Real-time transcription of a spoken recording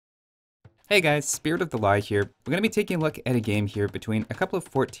Hey guys, Spirit of the Lie here. We're going to be taking a look at a game here between a couple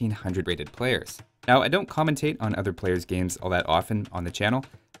of 1400 rated players. Now, I don't commentate on other players' games all that often on the channel,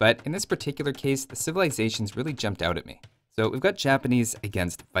 but in this particular case, the civilizations really jumped out at me. So we've got Japanese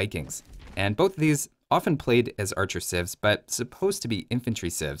against Vikings, and both of these often played as archer civs, but supposed to be infantry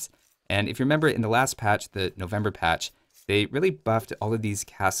civs. And if you remember in the last patch, the November patch, they really buffed all of these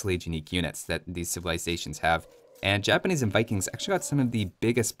Castle Age unique units that these civilizations have. And Japanese and Vikings actually got some of the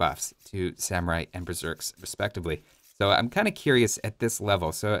biggest buffs to Samurai and Berserks, respectively. So I'm kind of curious at this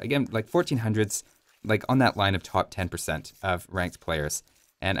level. So again, like 1400s, like on that line of top 10% of ranked players.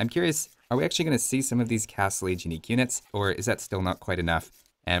 And I'm curious, are we actually going to see some of these Castle Age unique units, or is that still not quite enough?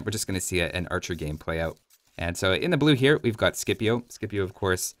 And we're just going to see an archer game play out. And so in the blue here, we've got Scipio. Scipio, of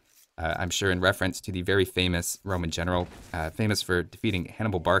course, I'm sure in reference to the very famous Roman general, famous for defeating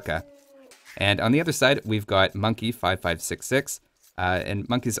Hannibal Barca. And on the other side, we've got Monkey 5566, and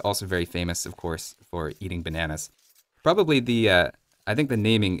Monkey's also very famous, of course, for eating bananas. Probably I think the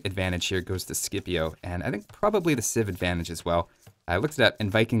naming advantage here goes to Scipio, and I think probably the Civ advantage as well. I looked it up, and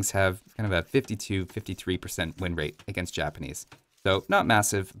Vikings have kind of a 52-53% win rate against Japanese. So not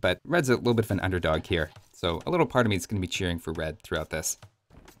massive, but Red's a little bit of an underdog here. So a little part of me is going to be cheering for Red throughout this.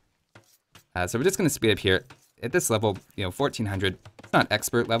 So we're just going to speed up here. At this level, 1400, it's not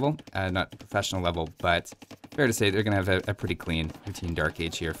expert level, not professional level, but fair to say they're going to have a pretty clean routine Dark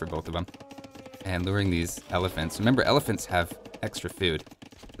Age here for both of them. And luring these elephants. Remember, elephants have extra food.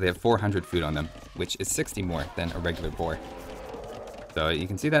 They have 400 food on them, which is 60 more than a regular boar. So you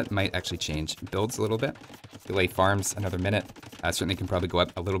can see that might actually change builds a little bit. Delay farms another minute. Certainly can probably go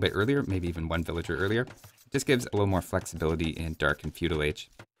up a little bit earlier, maybe even one villager earlier. Just gives a little more flexibility in Dark and Feudal Age.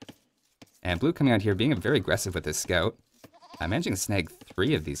 And blue coming out here being very aggressive with his scout. Managing to snag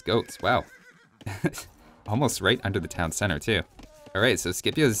 3 of these goats. Wow. Almost right under the town center too. Alright, so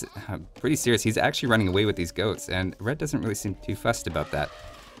Scipio's pretty serious. He's actually running away with these goats, and Red doesn't really seem too fussed about that.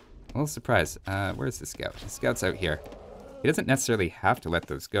 A little surprised. Where's the scout? The scout's out here. He doesn't necessarily have to let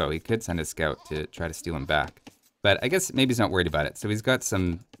those go. He could send a scout to try to steal them back. But I guess maybe he's not worried about it. So he's got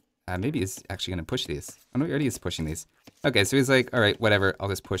some... maybe he's actually going to push these. Oh no, he already is pushing these. Okay, so he's like, alright, whatever. I'll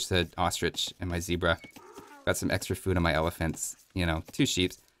just push the ostrich and my zebra. Got some extra food on my elephants. 2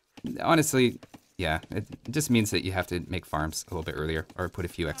 sheep. Honestly, yeah, it just means that you have to make farms a little bit earlier or put a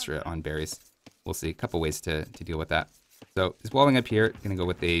few extra on berries. We'll see. A couple ways to deal with that. So he's walling up here. Going to go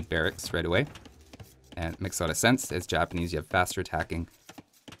with a barracks right away. And it makes a lot of sense. As Japanese, you have faster attacking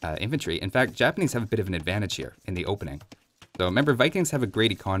infantry. In fact, Japanese have a bit of an advantage here in the opening. So remember, Vikings have a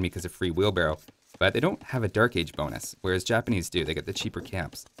great economy because of free wheelbarrow, but they don't have a Dark Age bonus, whereas Japanese do. They get the cheaper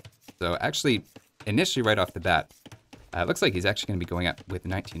camps. So actually, initially right off the bat, it looks like he's actually going to be going up with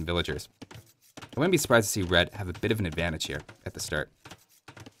 19 villagers. I wouldn't be surprised to see Red have a bit of an advantage here at the start.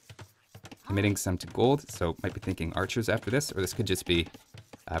 Committing some to gold, so might be thinking archers after this, or this could just be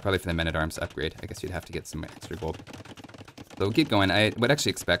probably for the men-at-arms upgrade. I guess you'd have to get some extra gold. So we'll keep going. I would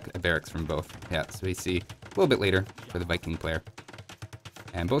actually expect a barracks from both. Yeah, so we see a little bit later for the Viking player.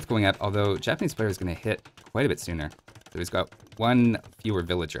 And both going up, although Japanese player is going to hit quite a bit sooner. So he's got 1 fewer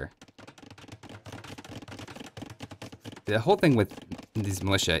villager. The whole thing with these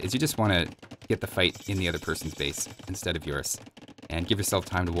militia is you just want to get the fight in the other person's base instead of yours. And give yourself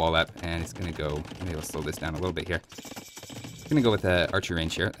time to wall up, and it's going to go... Maybe I'll slow this down a little bit here. I'm going to go with the archer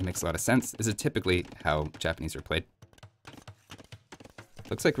range here. That makes a lot of sense. This is typically how Japanese are played.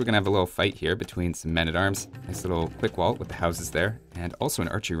 Looks like we're going to have a little fight here between some men-at-arms. Nice little quick wall with the houses there. And also an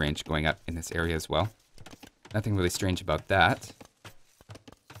archery range going up in this area as well. Nothing really strange about that.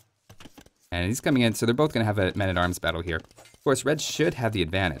 And he's coming in, so they're both going to have a men-at-arms battle here. Of course, Red should have the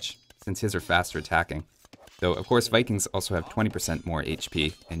advantage, since his are faster attacking. Though, of course, Vikings also have 20% more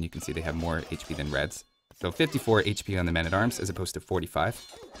HP, and you can see they have more HP than Reds. So 54 HP on the men-at-arms as opposed to 45.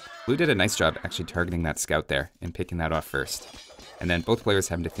 Blue did a nice job actually targeting that scout there and picking that off first. And then both players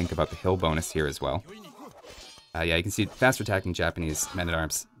having to think about the hill bonus here as well. Yeah, you can see faster attacking Japanese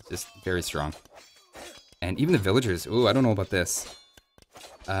men-at-arms, just very strong. And even the villagers, ooh, I don't know about this.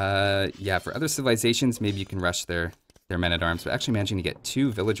 Yeah, for other civilizations, maybe you can rush their men-at-arms, but actually managing to get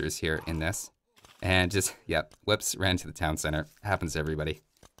 2 villagers here in this. And just, yeah, whoops, ran to the town center. Happens to everybody.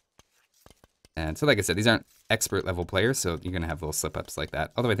 And so like I said, these aren't expert level players, so you're going to have little slip-ups like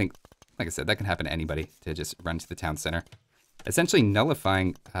that. Although I think, like I said, that can happen to anybody to just run to the town center. Essentially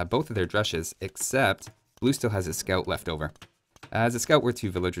nullifying both of their drushes, except blue still has a scout left over. As a scout, we're 2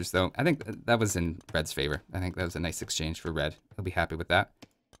 villagers, though. I think that was in Red's favor. I think that was a nice exchange for Red. He'll be happy with that.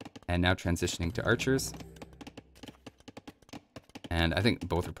 And now transitioning to archers. And I think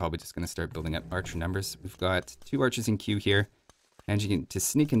both are probably just going to start building up archer numbers. We've got 2 archers in queue here. Managing to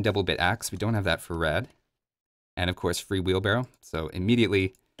sneak in double bit axe. We don't have that for red. And of course, free wheelbarrow. So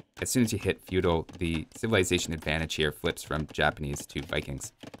immediately, as soon as you hit feudal, the civilization advantage here flips from Japanese to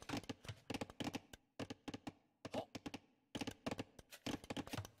Vikings.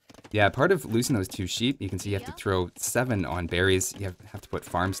 Yeah, part of losing those 2 sheep, you can see you have to throw 7 on berries. You have to put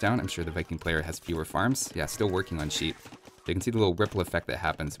farms down. I'm sure the Viking player has fewer farms. Yeah, still working on sheep. So you can see the little ripple effect that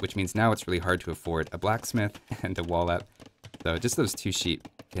happens, which means now it's really hard to afford a blacksmith and a wall up. So just those 2 sheep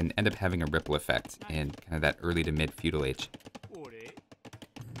can end up having a ripple effect in kind of that early to mid feudal age.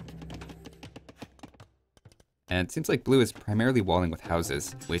 And it seems like blue is primarily walling with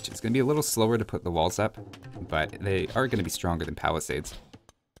houses, which is going to be a little slower to put the walls up, but they are going to be stronger than palisades.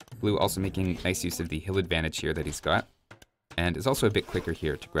 Blue also making nice use of the hill advantage here that he's got, and is also a bit quicker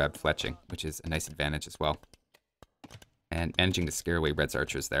here to grab fletching, which is a nice advantage as well. And managing to scare away red's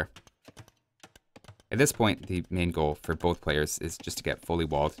archers there. At this point, the main goal for both players is just to get fully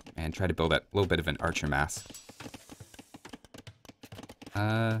walled and try to build up a little bit of an archer mass.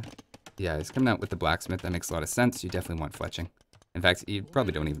 Yeah, he's coming out with the blacksmith. That makes a lot of sense. You definitely want fletching. In fact, you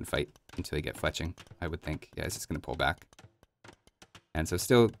probably don't even fight until you get fletching, I would think. Yeah, he's just going to pull back. And so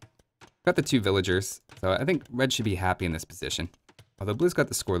still got the 2 villagers. So I think red should be happy in this position. Although blue's got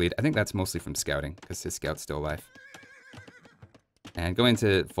the score lead, I think that's mostly from scouting because his scout's still alive. And going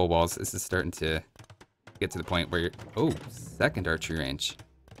to full walls, this is starting to get to the point where you're... Oh, second archery range.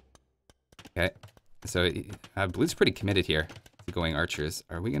 Okay, so blue's pretty committed here to going archers.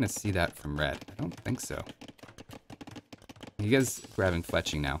 Are we going to see that from red? I don't think so. He is grabbing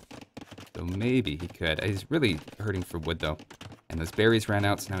fletching now. So maybe he could. He's really hurting for wood though. And those berries ran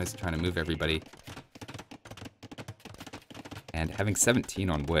out, so now he's trying to move everybody. And having 17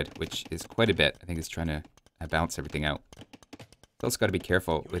 on wood, which is quite a bit. I think he's trying to balance everything out. He's also got to be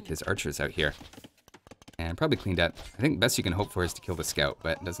careful with his archers out here. And probably cleaned up. I think the best you can hope for is to kill the scout,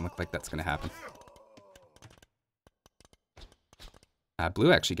 but it doesn't look like that's going to happen.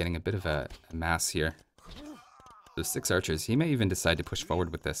 Blue actually getting a bit of a mass here. So 6 archers. He may even decide to push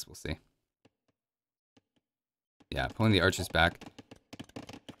forward with this. We'll see. Yeah, pulling the archers back.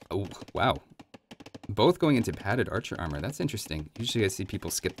 Oh, wow. Both going into padded archer armor. That's interesting. Usually I see people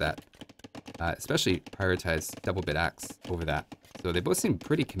skip that. Especially prioritize double bit axe over that. So they both seem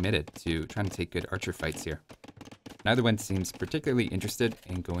pretty committed to trying to take good archer fights here. Neither one seems particularly interested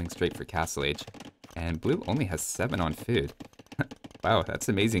in going straight for castle age. And blue only has 7 on food. Wow, that's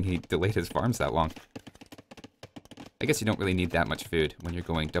amazing he delayed his farms that long. I guess you don't really need that much food when you're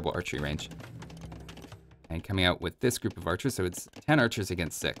going double archery range. And coming out with this group of archers, so it's 10 archers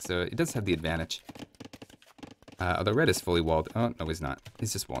against 6, so it does have the advantage. Although red is fully walled. Oh, no, he's not.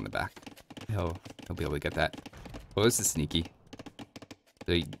 He's just walling the back. He'll be able to get that. Oh, this is sneaky.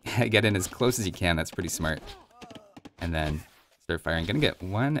 So you get in as close as you can. That's pretty smart. And then start firing. Gonna get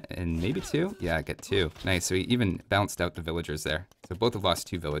 1 and maybe 2? Yeah, get 2. Nice. So he even bounced out the villagers there. So both have lost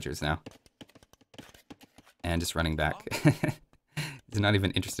 2 villagers now. And just running back. He's not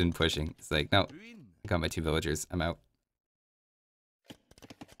even interested in pushing. It's like, no, I got my 2 villagers. I'm out.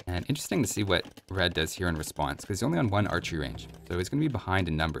 And interesting to see what red does here in response, because he's only on 1 archery range. So he's going to be behind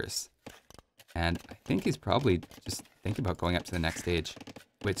in numbers. And I think he's probably just thinking about going up to the next stage.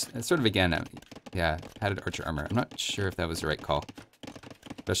 Which, sort of again, yeah, padded archer armor. I'm not sure if that was the right call.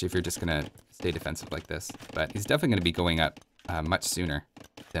 Especially if you're just going to stay defensive like this. But he's definitely going to be going up much sooner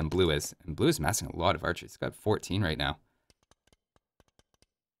than blue is. And blue is massing a lot of archers. He's got 14 right now.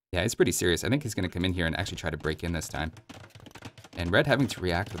 Yeah, he's pretty serious. I think he's going to come in here and actually try to break in this time. And red having to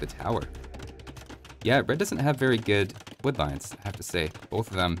react with a tower. Yeah, red doesn't have very good wood lines, I have to say. Both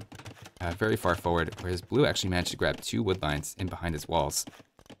of them very far forward, whereas blue actually managed to grab 2 wood lines in behind his walls.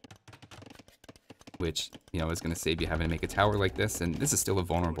 Which, you know, is going to save you having to make a tower like this, and this is still a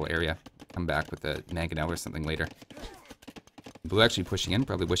vulnerable area. Come back with a mangonel or something later. Blue actually pushing in,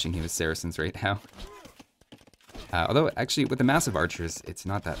 probably wishing he was Saracens right now. Although, actually, with the massive archers, it's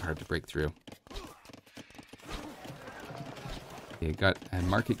not that hard to break through. You got a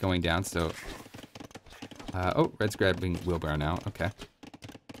market going down, so... oh, red's grabbing wheelbarrow now. Okay.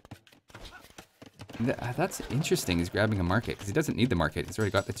 That's interesting. He's grabbing a market, because he doesn't need the market. He's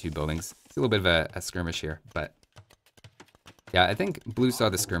already got the 2 buildings. It's a little bit of a skirmish here, but... Yeah, I think blue saw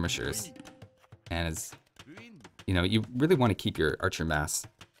the skirmishers. And is... You know, you really want to keep your archer mass.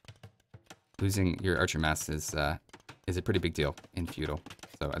 Losing your archer mass is a pretty big deal in feudal.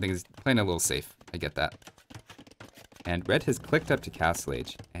 So I think he's playing a little safe. I get that. And red has clicked up to castle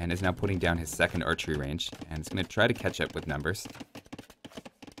age and is now putting down his 2nd archery range and is going to try to catch up with numbers.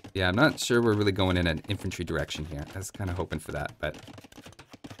 Yeah, I'm not sure we're really going in an infantry direction here. I was kind of hoping for that, but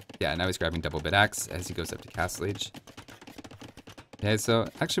yeah, now he's grabbing double bit axe as he goes up to castle age. Okay, so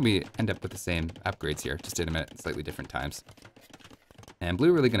actually we end up with the same upgrades here, just in a minute, slightly different times. And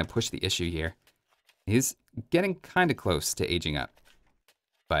blue really going to push the issue here. He's getting kind of close to aging up.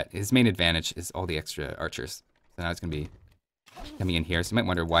 But his main advantage is all the extra archers. So now it's going to be coming in here. So you might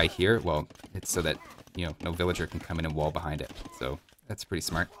wonder why here. Well, it's so that, you know, no villager can come in and wall behind it. So that's pretty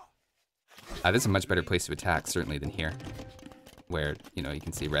smart. This is a much better place to attack, certainly, than here. Where, you know, you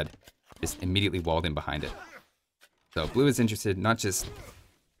can see red just immediately walled in behind it. So blue is interested, not just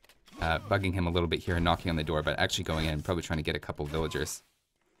bugging him a little bit here and knocking on the door, but actually going in and probably trying to get a couple villagers.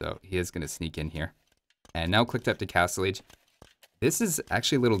 So he is going to sneak in here. And now clicked up to Castle Age. This is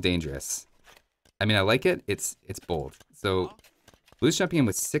actually a little dangerous. I mean, I like it. It's bold. So blue's jumping in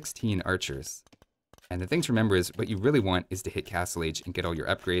with 16 archers. And the thing to remember is what you really want is to hit Castle Age and get all your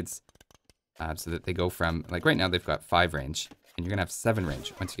upgrades so that they go from, like right now they've got 5 range. And you're going to have 7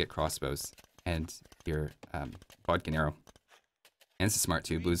 range once you get crossbows and your bodkin arrow. And this is smart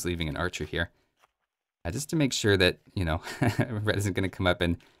too. Blue's leaving an archer here. Just to make sure that, you know, red isn't going to come up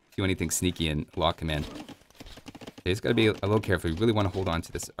and do anything sneaky and lock him in. He's got to be a little careful. You really want to hold on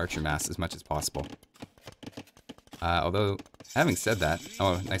to this archer mass as much as possible. Although, having said that...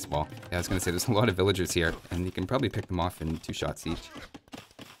 Oh, nice wall. Yeah, I was going to say, there's a lot of villagers here, and you can probably pick them off in 2 shots each.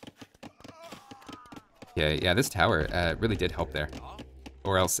 Yeah, this tower really did help there.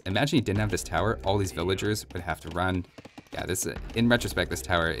 Or else, imagine you didn't have this tower, all these villagers would have to run. Yeah, this, in retrospect, this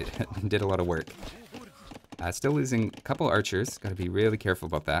tower, it did a lot of work. Still losing a couple archers. Got to be really careful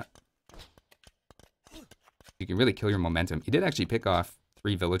about that. You can really kill your momentum. He did actually pick off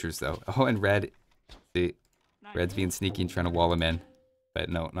 3 villagers, though. Oh, and red. See, red's being sneaky and trying to wall him in. But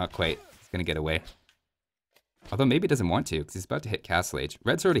no, not quite. He's going to get away. Although maybe he doesn't want to, because he's about to hit Castle Age.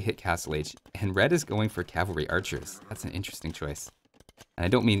 Red's already hit Castle Age, and red is going for cavalry archers. That's an interesting choice. And I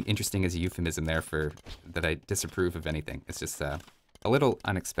don't mean interesting as a euphemism there for that I disapprove of anything. It's just a little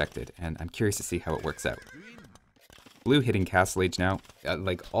unexpected, and I'm curious to see how it works out. Blue hitting Castle Age now.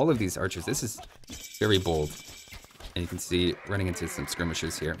 Like all of these archers, this is very bold. And you can see running into some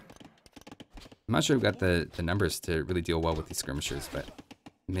skirmishers here. I'm not sure we've got the numbers to really deal well with these skirmishers, but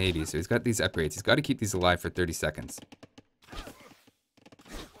maybe. So he's got these upgrades. He's got to keep these alive for 30 seconds.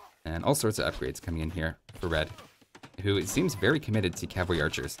 And all sorts of upgrades coming in here for red, who it seems very committed to cavalry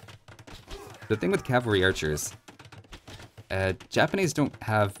archers. The thing with cavalry archers, Japanese don't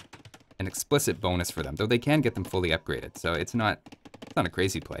have an explicit bonus for them, though they can get them fully upgraded. So it's not a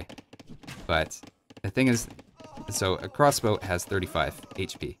crazy play. But the thing is, so a crossbow has 35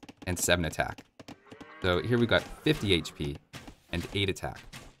 HP and 7 attack. So here we got 50 HP and 8 attack.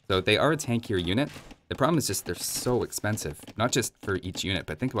 So they are a tankier unit. The problem is just they're so expensive, not just for each unit,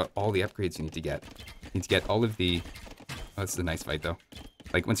 but think about all the upgrades you need to get. You need to get all of the... Oh, this is a nice fight, though.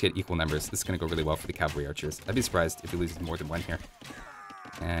 Like, once you get equal numbers, this is going to go really well for the cavalry archers. I'd be surprised if he loses more than 1 here.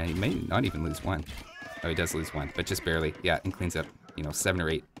 And he may not even lose 1. Oh, he does lose 1, but just barely. Yeah, and cleans up, you know, 7 or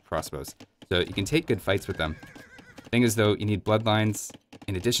 8 crossbows. So you can take good fights with them. Thing is, though, you need bloodlines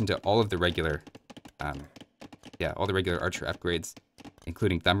in addition to all of the regular, all the regular archer upgrades,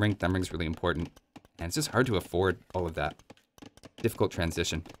 including thumb ring. Thumb ring's really important, and it's just hard to afford all of that. Difficult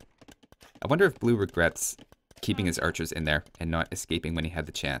transition. I wonder if blue regrets keeping his archers in there and not escaping when he had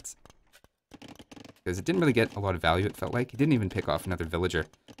the chance. Because it didn't really get a lot of value, it felt like. He didn't even pick off another villager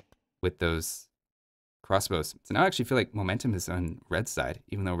with those crossbows. So now I actually feel like momentum is on red's side,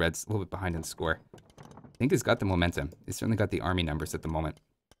 even though red's a little bit behind in score. I think he's got the momentum. He's certainly got the army numbers at the moment.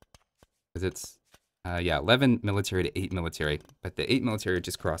 Because it's, 11 military to 8 military. But the 8 military are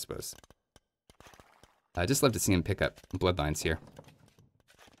just crossbows. I just love to see him pick up bloodlines here.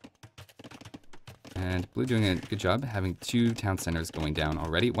 And blue doing a good job having 2 town centers going down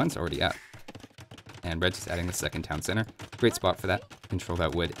already. One's already up. And red just adding the 2nd town center. Great spot for that. Control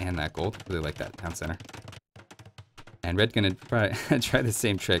that wood and that gold. Really like that town center. And red gonna try the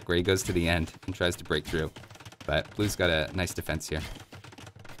same trick where he goes to the end and tries to break through. But blue's got a nice defense here.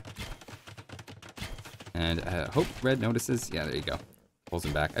 And I hope red notices. Yeah, there you go. Pulls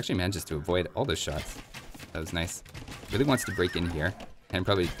him back. Actually manages to avoid all those shots. That was nice. Really wants to break in here and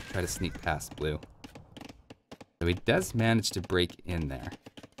probably try to sneak past blue. So he does manage to break in there.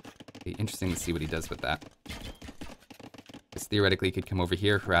 Be interesting to see what he does with that. Because theoretically he could come over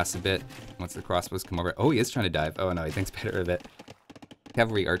here, harass a bit. Once the crossbows come over. Oh, he is trying to dive. Oh no, he thinks better of it.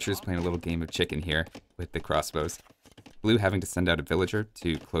 Cavalry archers playing a little game of chicken here with the crossbows. Blue having to send out a villager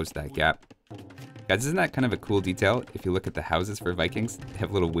to close that gap. Guys, isn't that kind of a cool detail? If you look at the houses for Vikings, they have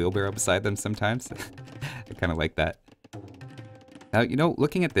a little wheelbarrow beside them sometimes. I kind of like that. Now, you know,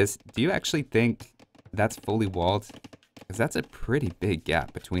 looking at this, do you actually think that's fully walled? Because that's a pretty big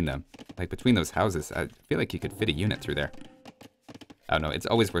gap between them. Like, between those houses, I feel like you could fit a unit through there. I don't know, it's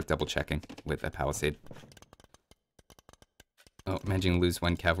always worth double checking with a palisade. Oh, managing to lose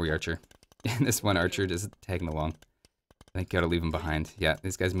one cavalry archer. And this one archer just tagging along. I think gotta leave him behind. Yeah,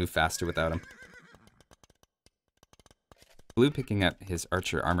 these guys move faster without him. Blue picking up his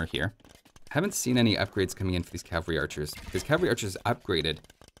archer armor here. Haven't seen any upgrades coming in for these cavalry archers, because cavalry archers upgraded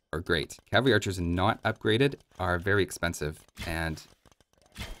are great. Cavalry archers not upgraded are very expensive, and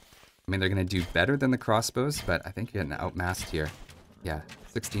I mean, they're going to do better than the crossbows, but I think you're getting outmassed here. Yeah,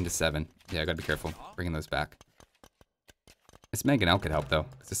 16 to 7. Yeah, I gotta be careful bringing those back. This mangonel could help, though,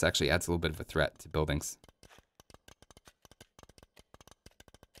 because this actually adds a little bit of a threat to buildings.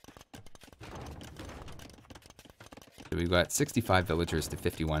 So we've got 65 villagers to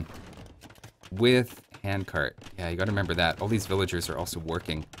 51. With handcart. Yeah, you gotta remember that. All these villagers are also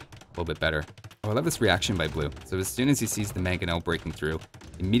working a little bit better. Oh, I love this reaction by Blue. So as soon as he sees the mangonel breaking through,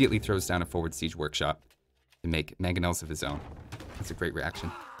 immediately throws down a forward siege workshop to make mangonels of his own. That's a great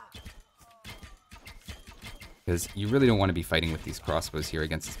reaction. Because you really don't want to be fighting with these crossbows here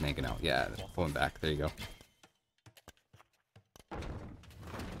against this mangonel. Yeah, pull him back. There you go.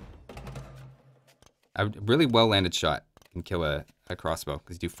 A really well-landed shot can kill a crossbow,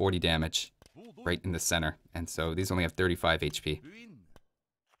 because you do 40 damage right in the center. And so these only have 35 HP.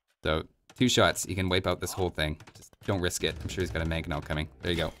 So 2 shots, you can wipe out this whole thing. Just don't risk it. I'm sure he's got a mangonel coming.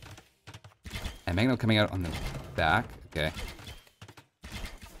 There you go. And mangonel coming out on the back. Okay.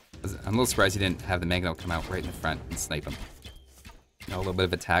 I'm a little surprised he didn't have the mangonel come out right in the front and snipe him. A little bit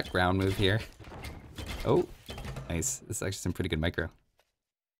of attack ground move here. Oh, nice. This is actually some pretty good micro.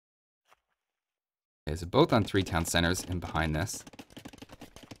 Okay, so both on 3 town centers and behind this.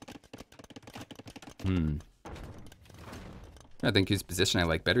 I think whose position I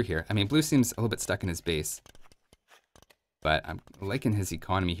like better here. I mean, Blue seems a little bit stuck in his base. But I'm liking his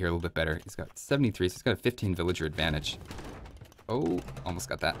economy here a little bit better. He's got 73, so he's got a 15 villager advantage. Oh, almost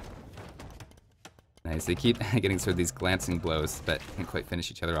got that. Nice, they keep getting sort of these glancing blows, but can't quite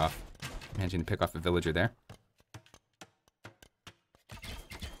finish each other off. Managing to pick off a villager there.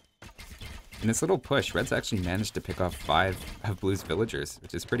 In this little push, Red's actually managed to pick off 5 of Blue's villagers,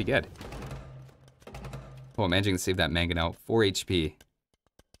 which is pretty good. Oh, managing to save that mangonel, 4 HP.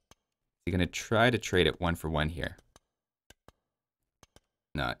 He's gonna try to trade it 1 for 1 here.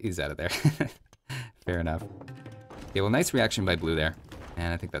 No, he's out of there. Fair enough. Okay, well, nice reaction by Blue there.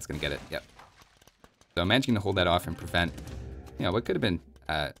 And I think that's gonna get it, yep. So managing to hold that off and prevent, you know, what could have been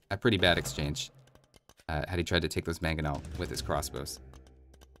a pretty bad exchange had he tried to take those mangonel with his crossbows.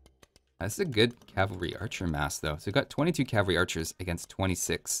 This is a good cavalry archer mass, though. So we've got 22 cavalry archers against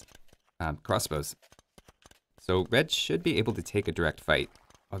 26 crossbows. So Red should be able to take a direct fight.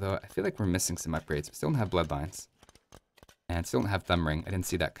 Although I feel like we're missing some upgrades. We still don't have bloodlines. And still don't have thumb ring. I didn't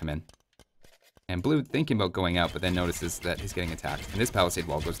see that come in. And Blue thinking about going out, but then notices that he's getting attacked. And this palisade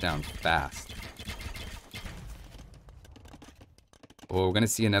wall goes down fast. Oh, we're going to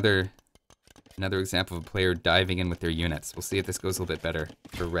see another example of a player diving in with their units. We'll see if this goes a little bit better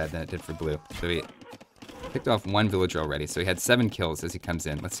for Red than it did for Blue. So he picked off 1 villager already, so he had 7 kills as he comes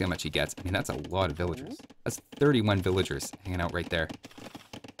in. Let's see how much he gets. I mean, that's a lot of villagers. That's 31 villagers hanging out right there.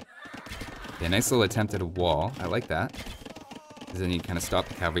 Yeah, nice little attempt at a wall. I like that. Because then you kind of stop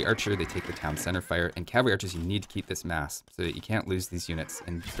the cavalry archer, they take the town center fire, and cavalry archers, you need to keep this mass so that you can't lose these units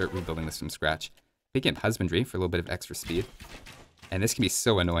and start rebuilding this from scratch. Picking up husbandry for a little bit of extra speed. And this can be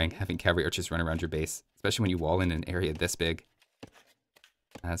so annoying, having cavalry archers run around your base, especially when you wall in an area this big.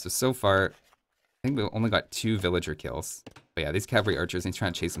 So far, I think we've only got 2 villager kills. But yeah, these cavalry archers, he's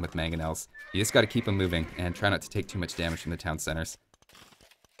trying to chase them with mangonels. You just got to keep them moving and try not to take too much damage from the town centers.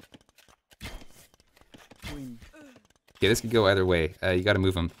 Okay, this could go either way. You got to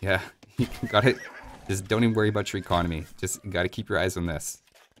move them. Yeah, you got it. Just don't even worry about your economy. Just got to keep your eyes on this.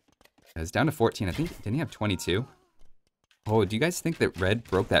 It's down to 14. I think, didn't he have 22? Oh, do you guys think that Red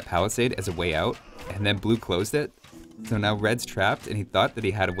broke that palisade as a way out, and then Blue closed it? So now Red's trapped, and he thought that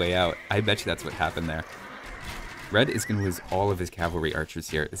he had a way out. I bet you that's what happened there. Red is going to lose all of his cavalry archers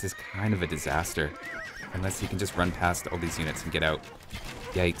here. This is kind of a disaster. Unless he can just run past all these units and get out.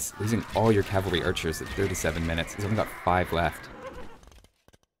 Yikes, losing all your cavalry archers at 37 minutes. He's only got 5 left.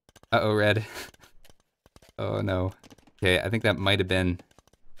 Uh-oh, Red. Oh, no. Okay, I think that might have been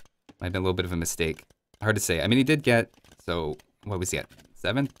a little bit of a mistake. Hard to say. I mean, he did get... So, what was he at?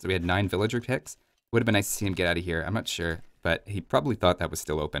 7? So we had 9 villager picks. Would have been nice to see him get out of here. I'm not sure. But he probably thought that was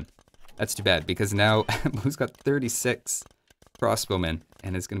still open. That's too bad, because now Blue's got 36 crossbowmen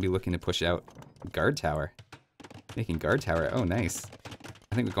and is going to be looking to push out guard tower. Making guard tower. Oh, nice.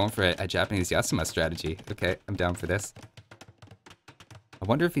 I think we're going for a Japanese Yasuma strategy. Okay, I'm down for this. I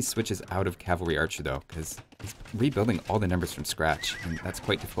wonder if he switches out of cavalry archer though, because he's rebuilding all the numbers from scratch, and that's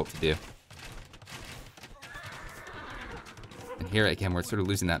quite difficult to do. And here again, we're sort of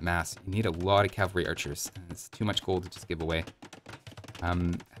losing that mass. You need a lot of cavalry archers, and it's too much gold to just give away. I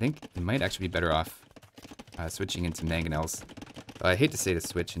think it might actually be better off switching into mangonels. I hate to say to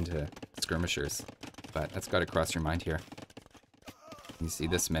switch into skirmishers, but that's got to cross your mind here. You see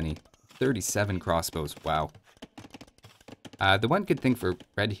this many. 37 crossbows, wow. The one good thing for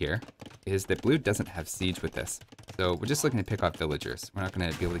red here is that blue doesn't have siege with this. So we're just looking to pick off villagers. We're not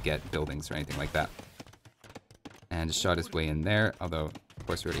going to be able to get buildings or anything like that. And just shot his way in there, although of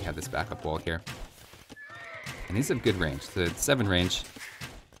course we already have this backup wall here. And these have good range. So 7 range,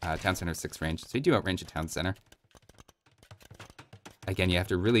 town center 6 range. So you do outrange a town center. Again, you have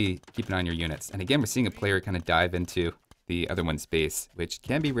to really keep an eye on your units. And again, we're seeing a player kind of dive into the other one's base, which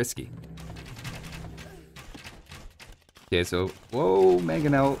can be risky. Okay, so, whoa,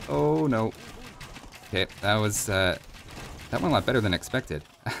 mangonel, oh no. Okay, that was, that went a lot better than expected.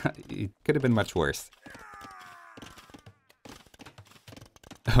 It could have been much worse.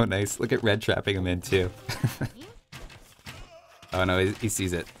 Oh, nice. Look at red trapping him in, too. Oh, no, he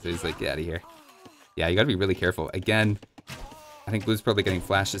sees it. So he's like, get out of here. Yeah, you gotta be really careful. Again, I think blue's probably getting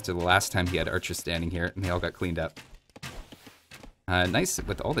flashes to the last time he had archers standing here, and they all got cleaned up. Nice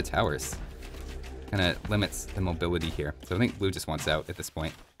with all the towers. Kind of limits the mobility here. So I think blue just wants out at this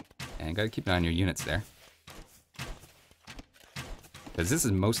point. And gotta keep an eye on your units there. Because this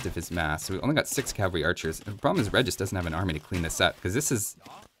is most of his mass. So we only got 6 cavalry archers. And the problem is red just doesn't have an army to clean this up. Because this is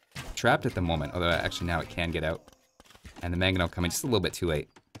trapped at the moment. Although actually now it can get out. And the mangonel coming just a little bit too late.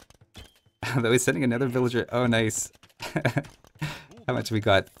 Although he's sending another villager. Oh, nice. How much we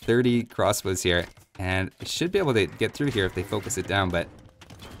got? 30 crossbows here. And it should be able to get through here if they focus it down. But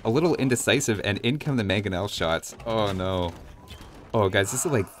a little indecisive, and in come the mangonel shots. Oh no. Oh guys, this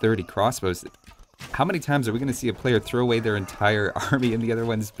is like 30 crossbows. How many times are we going to see a player throw away their entire army in the other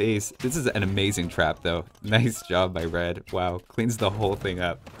one's base? This is an amazing trap though. Nice job by red. Wow, cleans the whole thing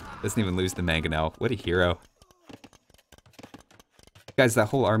up. Doesn't even lose the mangonel. What a hero. Guys, that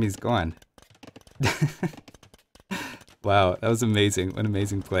whole army's gone. Wow, that was amazing. What an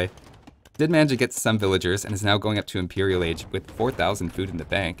amazing play. Did manage to get some villagers and is now going up to Imperial Age with 4,000 food in the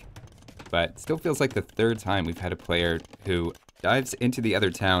bank. But still feels like the 3rd time we've had a player who dives into the other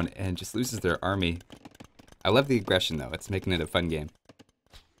town and just loses their army. I love the aggression though, it's making it a fun game.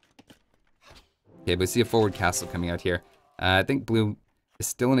 Okay, we see a forward castle coming out here. I think blue is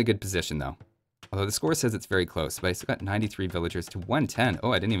still in a good position though. Although the score says it's very close, but I still got 93 villagers to 110.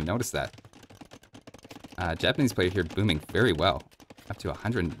 Oh, I didn't even notice that. Japanese player here booming very well. Up to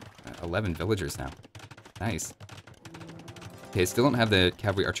 111 villagers now. Nice. Okay, still don't have the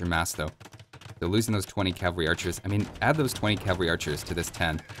cavalry archer mass though. So losing those 20 cavalry archers. I mean, add those 20 cavalry archers to this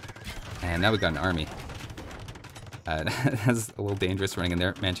 10. And now we've got an army. That's a little dangerous running in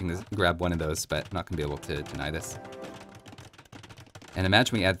there, managing to grab one of those, but not going to be able to deny this. And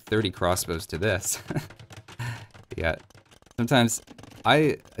imagine we add 30 crossbows to this. Yeah. Sometimes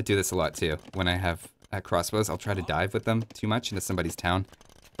I do this a lot too. When I have crossbows, I'll try to dive with them too much into somebody's town.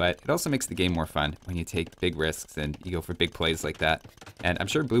 But it also makes the game more fun when you take big risks and you go for big plays like that. And I'm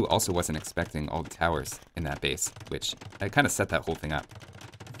sure blue also wasn't expecting all the towers in that base, which kind of set that whole thing up.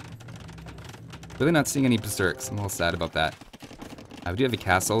 Really not seeing any berserks. I'm a little sad about that. We do have a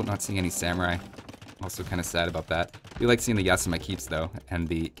castle, not seeing any samurai. Also kind of sad about that. We like seeing the Yasuma keeps though, and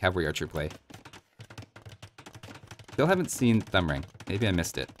the cavalry archer play. Still haven't seen thumb ring. Maybe I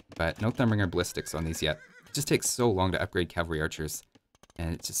missed it, but no thumb ring or ballistics on these yet. It just takes so long to upgrade cavalry archers.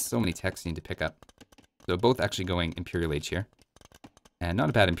 And it's just so many techs you need to pick up. So both actually going Imperial Age here. And not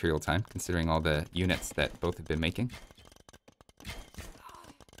a bad Imperial time, considering all the units that both have been making.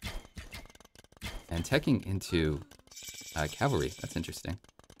 And teching into cavalry, that's interesting.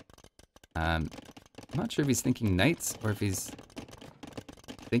 I'm not sure if he's thinking knights, or if he's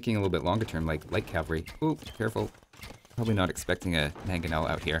thinking a little bit longer term, like light cavalry. Ooh, careful. Probably not expecting a mangonel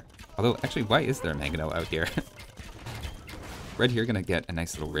out here. Although, actually, why is there a mangonel out here? Red here gonna get a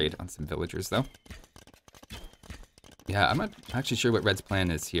nice little raid on some villagers though. Yeah, I'm not actually sure what Red's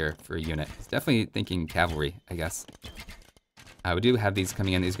plan is here for a unit. He's definitely thinking cavalry, I guess. We do have these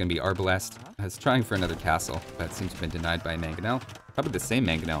coming in. These are gonna be Arbalest. I was trying for another castle, but seems to have been denied by mangonel. Probably the same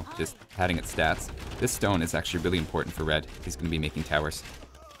mangonel, just padding its stats. This stone is actually really important for Red. He's gonna be making towers.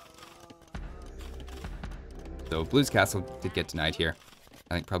 So blue's castle did get denied here.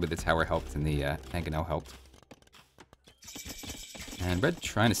 I think probably the tower helped and the mangonel helped. And red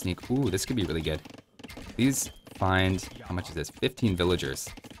trying to sneak. Ooh, this could be really good. These find, how much is this? 15 villagers.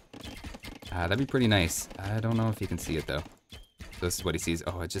 That'd be pretty nice. I don't know if you can see it though. This is what he sees.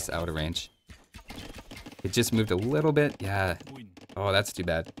 Oh, it's just out of range. It just moved a little bit. Yeah. Oh, that's too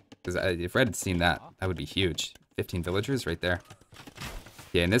bad. Because if Red had seen that, that would be huge. 15 villagers right there.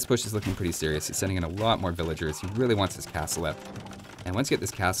 Yeah, and this push is looking pretty serious. He's sending in a lot more villagers. He really wants his castle up. And once you get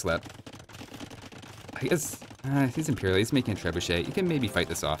this castle up, I guess he's Imperial. He's making a trebuchet. You can maybe fight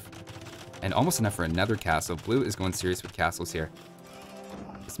this off. And almost enough for another castle. Blue is going serious with castles here.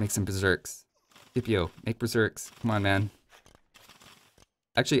 Let's make some berserks. Scipio, make berserks. Come on, man.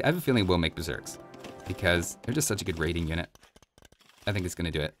 Actually, I have a feeling we'll make berserks. Because they're just such a good raiding unit. I think it's going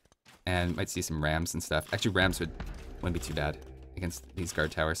to do it. And might see some rams and stuff. Actually, rams wouldn't be too bad against these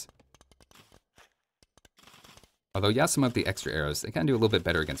guard towers. Although, yeah, some of the extra arrows, they can do a little bit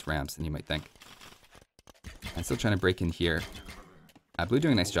better against rams than you might think. I'm still trying to break in here. Blue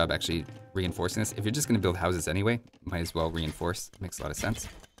doing a nice job actually reinforcing this. If you're just going to build houses anyway, might as well reinforce. Makes a lot of sense.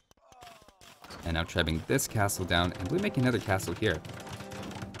 And now trebbing this castle down, and Blue making another castle here.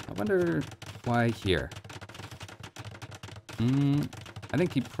 I wonder why here. I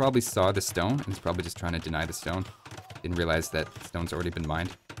think he probably saw the stone, and he's probably just trying to deny the stone. Didn't realize that stone's already been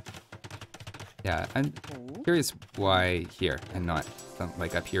mined. Yeah, I'm curious why here, and not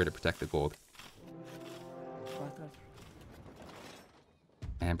like up here to protect the gold.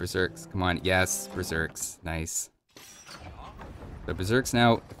 And berserks, come on, yes, berserks, nice. So berserks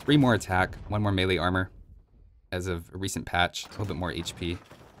now, 3 more attack, 1 more melee armor. As of a recent patch, a little bit more HP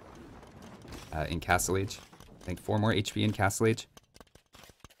in Castle Age. I think 4 more HP in Castle Age.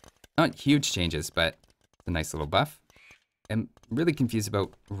 Not huge changes, but it's a nice little buff. I'm really confused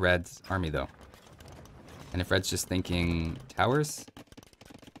about Red's army though. And if Red's just thinking towers,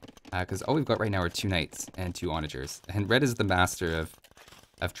 because all we've got right now are 2 knights and 2 onagers. And Red is the master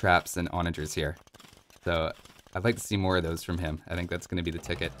of traps and onagers here. So I'd like to see more of those from him. I think that's going to be the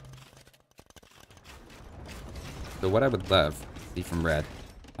ticket. So what I would love to see from Red,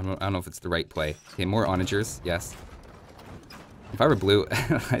 I don't know if it's the right play. Okay, more onagers, yes. If I were Blue,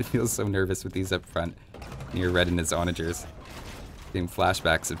 I'd feel so nervous with these up front near Red and his onagers. Getting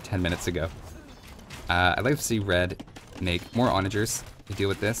flashbacks of 10 minutes ago. I'd like to see Red make more onagers to deal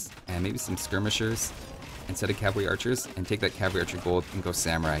with this, and maybe some skirmishers instead of cavalry archers, and take that cavalry archer gold and go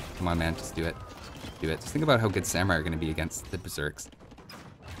samurai. Come on, man, just do it. Do it. Just think about how good samurai are going to be against the berserks.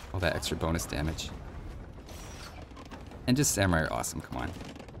 All that extra bonus damage. And just samurai are awesome, come on.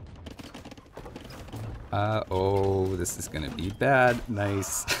 Oh, this is going to be bad.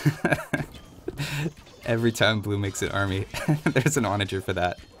 Nice. Every time Blue makes an army, there's an onager for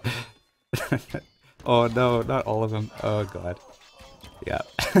that. Oh no, not all of them. Oh god. Yeah.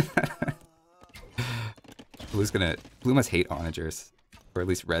 Blue must hate onagers. Or at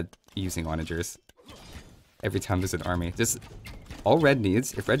least Red using onagers. Every time there's an army. Just, all Red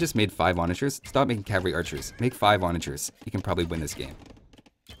needs, if Red just made 5 onagers, stop making cavalry archers. Make 5 onagers. You can probably win this game.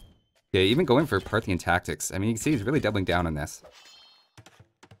 Yeah, even going for Parthian tactics. I mean, you can see he's really doubling down on this.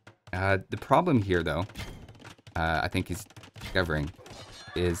 The problem here, though, I think he's discovering,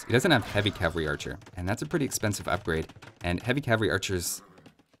 is he doesn't have heavy cavalry archer, and that's a pretty expensive upgrade. And heavy cavalry archers,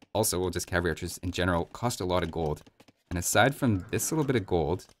 also, well, just cavalry archers in general, cost a lot of gold. And aside from this little bit of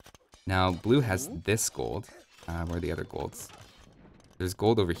gold, now Blue has this gold. Where are the other golds? There's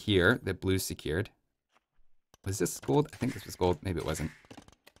gold over here that Blue secured. Was this gold? I think this was gold. Maybe it wasn't.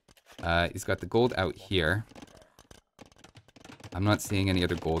 He's got the gold out here. I'm not seeing any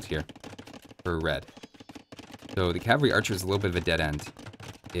other gold here for Red. So the cavalry archer is a little bit of a dead end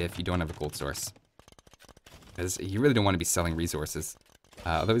if you don't have a gold source. Because you really don't want to be selling resources.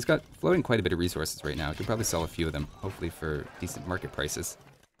 Although he's got floating quite a bit of resources right now. He could probably sell a few of them, hopefully for decent market prices.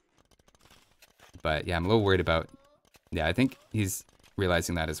 But yeah, I'm a little worried about... Yeah, I think he's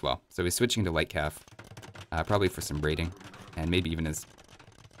realizing that as well. So he's switching to light cav, probably for some raiding, and maybe even as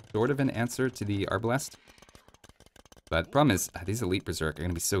sort of an answer to the Arbalest. But the problem is, these elite berserk are going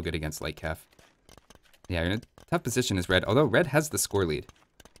to be so good against light cav. Yeah, you're in a tough position as Red, although Red has the score lead.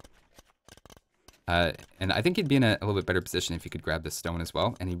 And I think he'd be in a little bit better position if he could grab this stone as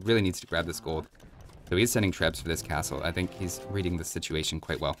well, and he really needs to grab this gold. So he's sending trebs for this castle. I think he's reading the situation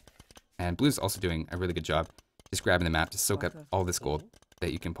quite well. And Blue's also doing a really good job just grabbing the map to soak up all this gold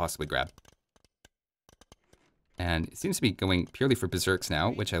that you can possibly grab. And it seems to be going purely for berserks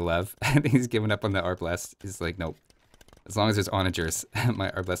now, which I love. I think he's given up on the Arbalest. He's like, nope. As long as there's onagers, my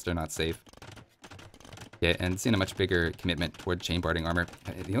Arbalest are not safe. Yeah, and seeing a much bigger commitment toward chain barding armor.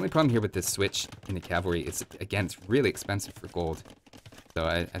 The only problem here with this switch in the cavalry is, again, it's really expensive for gold. So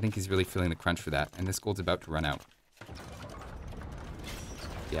I think he's really feeling the crunch for that, and this gold's about to run out.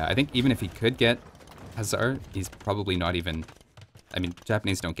 Yeah, I think even if he could get Hazard, he's probably not even... I mean,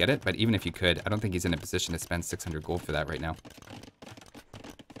 Japanese don't get it, but even if he could, I don't think he's in a position to spend 600 gold for that right now.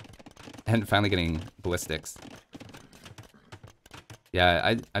 And finally getting ballistics.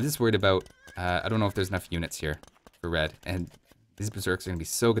 Yeah, I'm just worried about... I don't know if there's enough units here for red. And these berserks are going to be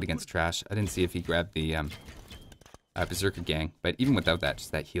so good against trash. I didn't see if he grabbed the berserker gang. But even without that,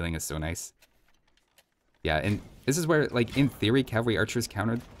 just that healing is so nice. Yeah, and this is where, like, in theory, cavalry archers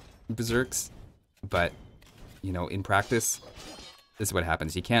countered berserks. But, you know, in practice, this is what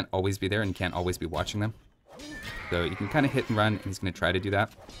happens. You can't always be there and you can't always be watching them. So you can kind of hit and run, and he's going to try to do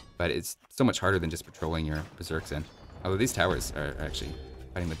that. But it's so much harder than just patrolling your berserks in. Although these towers are actually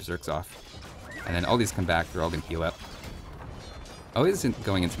fighting the berserks off. And then all these come back, they're all going to heal up. Oh, he's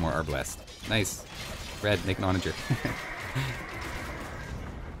going into more arbalest. Nice. Red, make an onager.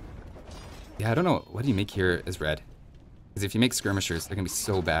 Yeah, I don't know. What do you make here as red? Because if you make skirmishers, they're going to be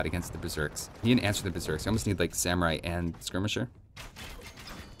so bad against the berserks. You need to answer the berserks. You almost need like samurai and skirmisher.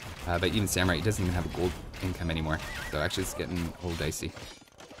 But even samurai, he doesn't even have a gold income anymore. So actually it's getting a little dicey.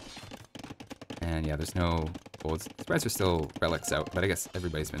 And yeah, there's no golds. Surprised there's still relics out, but I guess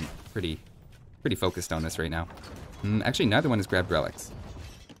everybody's been pretty focused on this right now. Actually, neither one has grabbed relics.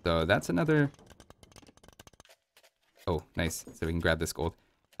 So that's another... Oh, nice. So we can grab this gold.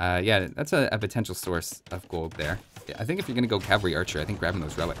 Yeah, that's a potential source of gold there. Yeah, I think if you're going to go cavalry archer, I think grabbing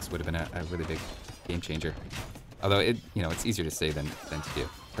those relics would have been a really big game changer. Although, it's easier to say than to do.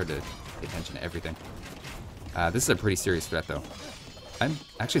 Hard to pay attention to everything. This is a pretty serious threat, though. I'm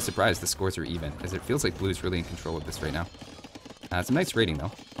actually surprised the scores are even, as it feels like blue's really in control of this right now. It's a nice rating,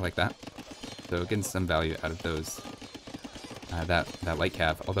 though. I like that. So getting some value out of those, that light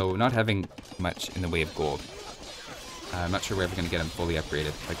cav, although not having much in the way of gold. I'm not sure we're ever going to get them fully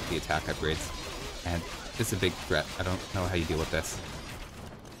upgraded, like with the attack upgrades. And this is a big threat. I don't know how you deal with this.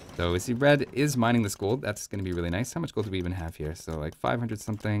 So we see red is mining this gold. That's going to be really nice. How much gold do we even have here? So like 500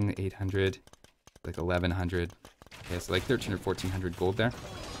 something, 800, like 1100. Okay, so like 1300, 1400 gold there.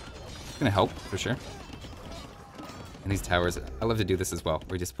 It's going to help for sure. And these towers, I love to do this as well,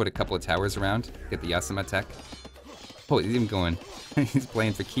 where you just put a couple of towers around, get the Yasuma tech. Oh, he's even going. He's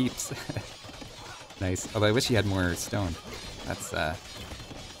playing for keeps. Nice. Although I wish he had more stone. That's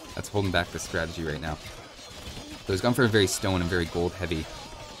holding back the strategy right now. So he's gone for a very stone and very gold heavy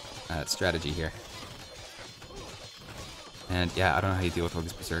strategy here. And yeah, I don't know how you deal with all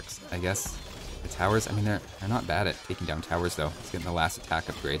these berserks. I guess the towers, I mean, they're not bad at taking down towers though. He's getting the last attack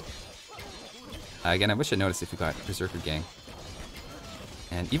upgrade. Again, I wish I noticed if he got berserker gang.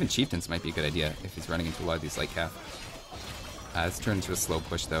 And even chieftains might be a good idea if he's running into a lot of these light cav. It's turned into a slow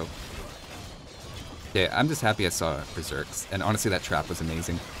push though. Okay, I'm just happy I saw berserks. And honestly, that trap was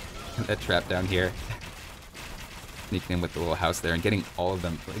amazing. That trap down here. Sneaking in with the little house there and getting all of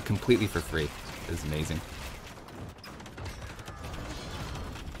them like, completely for free is amazing.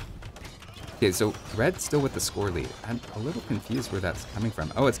 Okay, so red's still with the score lead. I'm a little confused where that's coming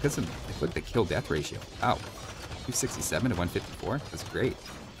from. Oh, it's because of look at the kill death ratio. Wow, 267 to 154. That's great.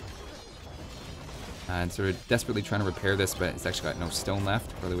 And so we're desperately trying to repair this, but it's actually got no stone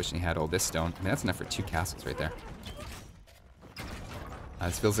left. Really wishing he had all this stone. I mean, that's enough for 2 castles right there.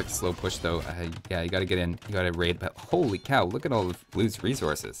 This feels like a slow push, though. Yeah, you gotta get in. You gotta raid, but holy cow, look at all of blue's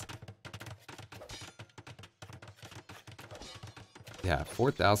resources. Yeah,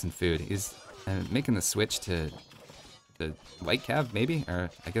 4,000 food. He's making the switch to the light cav, maybe?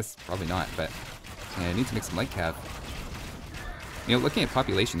 Or I guess probably not, but yeah, I need to make some light cav. You know, looking at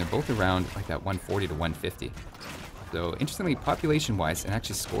population, they're both around like that 140 to 150. So interestingly, population-wise and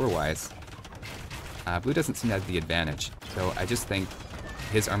actually score-wise, blue doesn't seem to have the advantage. So I just think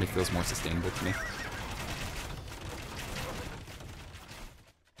his army feels more sustainable to me.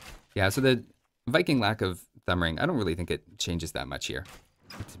 Yeah, so the Viking lack of thumb ring, I don't really think it changes that much here,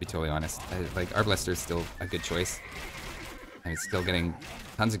 to be totally honest. Like, Arbalester is still a good choice. And it's still getting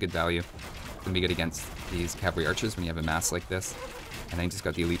tons of good value. It's gonna be good against these cavalry archers when you have a mass like this. And then you just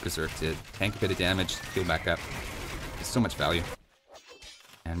got the elite berserk to tank a bit of damage, heal back up. There's so much value.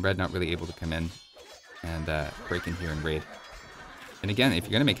 And red not really able to come in and break in here and raid. And again, if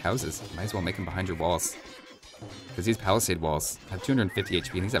you're gonna make houses, you might as well make them behind your walls. Because these palisade walls have 250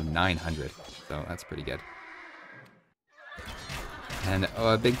 HP and these have 900. So that's pretty good. And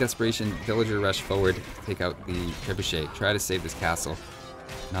a big desperation, villager rush forward, take out the trebuchet, try to save this castle.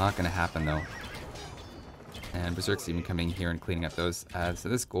 Not gonna happen though. And berserk's even coming here and cleaning up those. So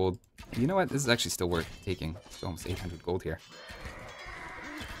this gold, you know what? This is actually still worth taking. It's almost 800 gold here.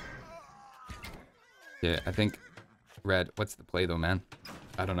 Yeah, I think red. What's the play though, man?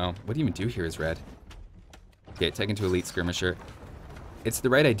 I don't know. What do you even do here as red? Okay, take into elite skirmisher. It's the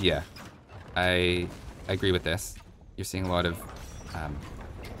right idea. I agree with this. You're seeing a lot of,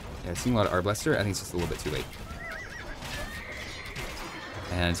 yeah, seeing a lot of Arbalester. I think it's just a little bit too late.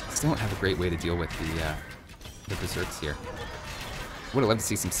 And you still don't have a great way to deal with the Berserks here. Would have loved to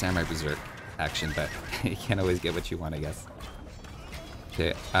see some Samurai Berserk action, but you can't always get what you want, I guess.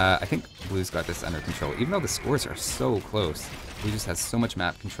 Okay, I think Blue's got this under control. Even though the scores are so close, Blue just has so much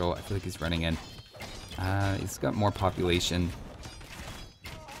map control. I feel like he's running in. He's got more population.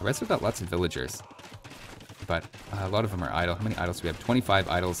 The rest have got lots of villagers, but a lot of them are idle. How many idols do we have? 25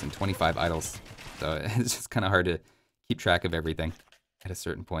 idols and 25 idols. So it's just kind of hard to keep track of everything at a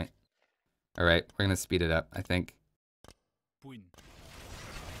certain point. All right, we're gonna speed it up, I think.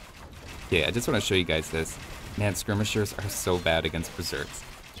 Yeah, I just want to show you guys this. Man, skirmishers are so bad against berserks.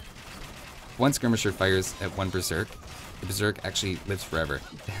 If one skirmisher fires at one berserk, the berserk actually lives forever.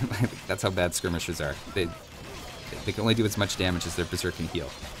 That's how bad skirmishers are. They can only do as much damage as their berserk can heal.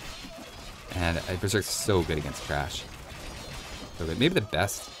 And berserk's so good against trash. So good. Maybe the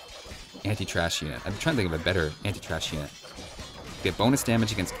best anti-trash unit. I'm trying to think of a better anti-trash unit. Get bonus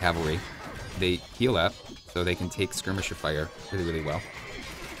damage against cavalry. They heal up, so they can take skirmisher fire really, really well.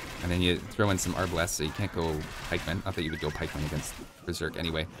 And then you throw in some Arbalest, so you can't go pikeman. Not that you would go pikeman against berserk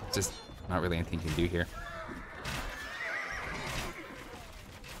anyway. It's just not really anything you can do here.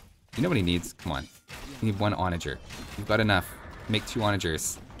 You know what he needs? Come on. You need one onager. You've got enough. Make 2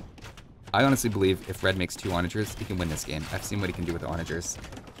 onagers. I honestly believe if Red makes 2 onagers, he can win this game. I've seen what he can do with the onagers.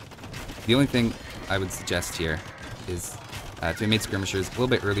 The only thing I would suggest here is to have made skirmishers a little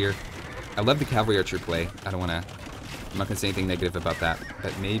bit earlier. I love the cavalry archer play. I'm not gonna say anything negative about that,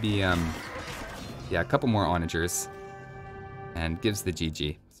 but maybe, yeah, a couple more onagers and gives the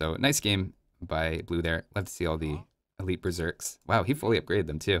GG. So nice game by Blue there. Love to see all the elite berserks. Wow, he fully upgraded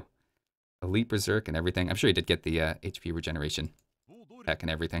them too. Elite berserk and everything. I'm sure he did get the HP regeneration tech and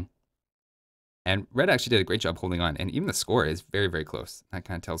everything. And Red actually did a great job holding on, and even the score is very, very close. That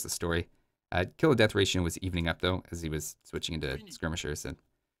kind of tells the story. Kill to death ratio was evening up though, as he was switching into skirmishers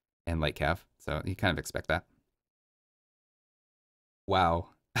and light cav. So you kind of expect that. Wow.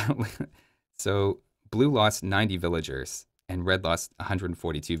 So Blue lost 90 villagers and Red lost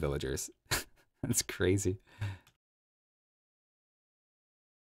 142 villagers. That's crazy.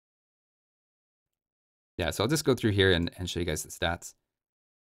 Yeah, so I'll just go through here and show you guys the stats.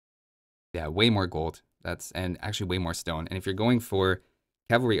 Yeah, way more gold. And actually way more stone. And if you're going for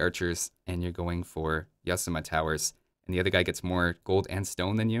cavalry archers and you're going for Yasuma towers and the other guy gets more gold and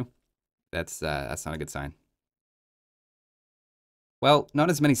stone than you, that's not a good sign. Well, not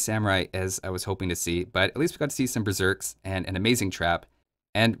as many samurai as I was hoping to see, but at least we got to see some berserks and an amazing trap.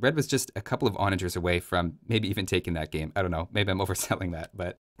 And Red was just a couple of onagers away from maybe even taking that game. I don't know, maybe I'm overselling that,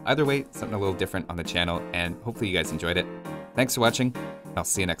 but either way, something a little different on the channel, and hopefully you guys enjoyed it. Thanks for watching, and I'll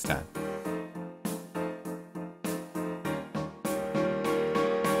see you next time.